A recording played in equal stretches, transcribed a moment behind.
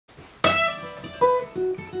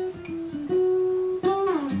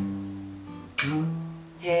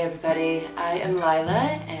everybody. I am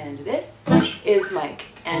Lila and this is Mike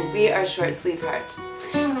and we are Short Sleeve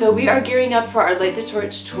Heart. So we are gearing up for our Light the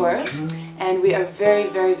Torch tour and we are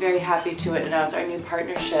very happy to announce our new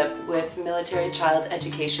partnership with Military Child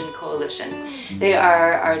Education Coalition. They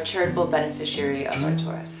are our charitable beneficiary of our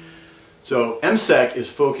tour. So MCEC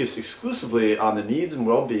is focused exclusively on the needs and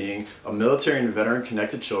well-being of military and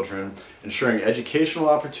veteran-connected children, ensuring educational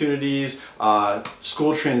opportunities,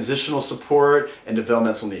 school transitional support, and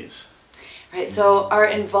developmental needs. Right, so our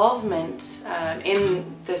involvement in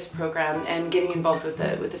this program and getting involved with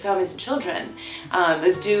the families and children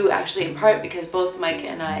is due actually in part because both Mike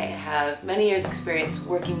and I have many years experience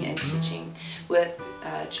working and teaching with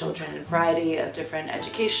children in a variety of different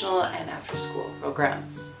educational and after-school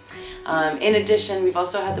programs. In addition, we've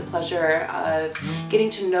also had the pleasure of getting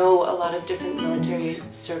to know a lot of different military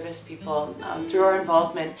service people through our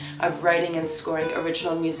involvement of writing and scoring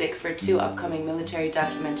original music for two upcoming military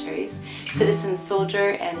documentaries, Citizen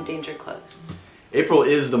Soldier and Danger Close. April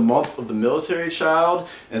is the month of the military child,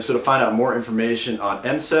 and so to find out more information on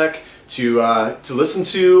MCEC, to listen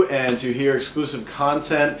to and to hear exclusive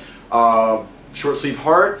content, Short Sleeve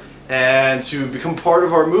Heart, and to become part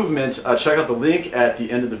of our movement, check out the link at the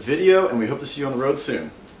end of the video, and we hope to see you on the road soon.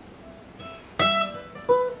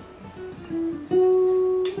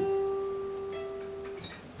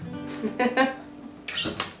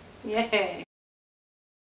 Yay!